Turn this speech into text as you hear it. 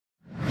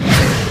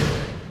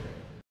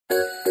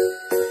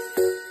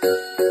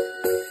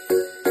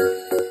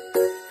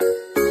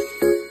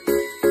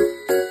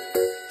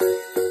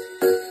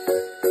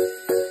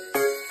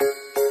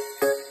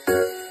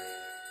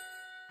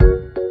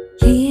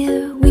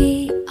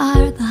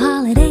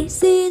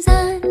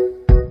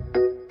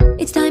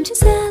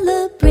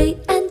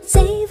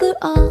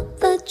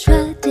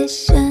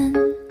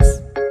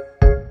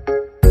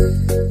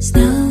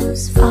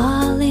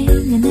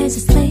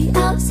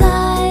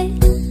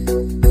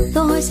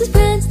horses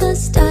prance, the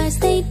stars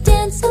they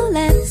dance, so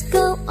let's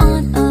go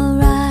on a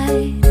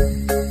ride.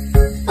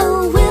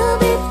 Oh, we'll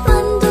be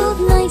bundled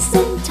nice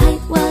and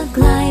tight while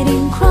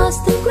gliding across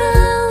the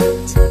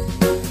ground,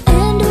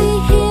 and we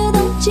hear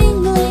them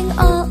jingling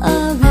all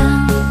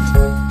around.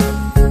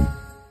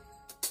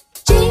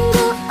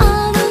 Jingle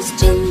all those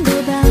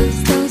jingle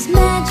bells, those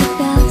magic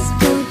bells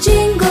go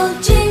jingle,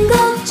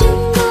 jingle,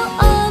 jingle.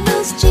 All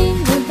those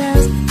jingle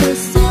bells,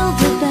 those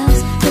silver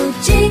bells go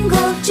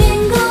jingle,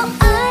 jingle.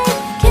 I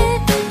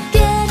can't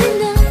get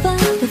enough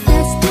of the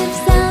festive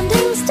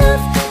sounding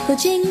stuff. Go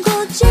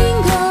jingle,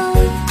 jingle.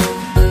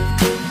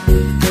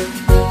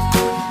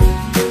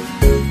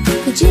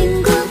 Go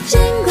jingle,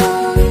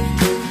 jingle.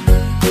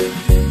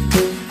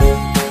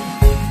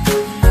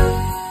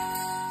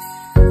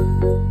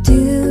 Do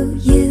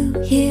you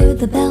hear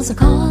the bells are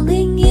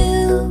calling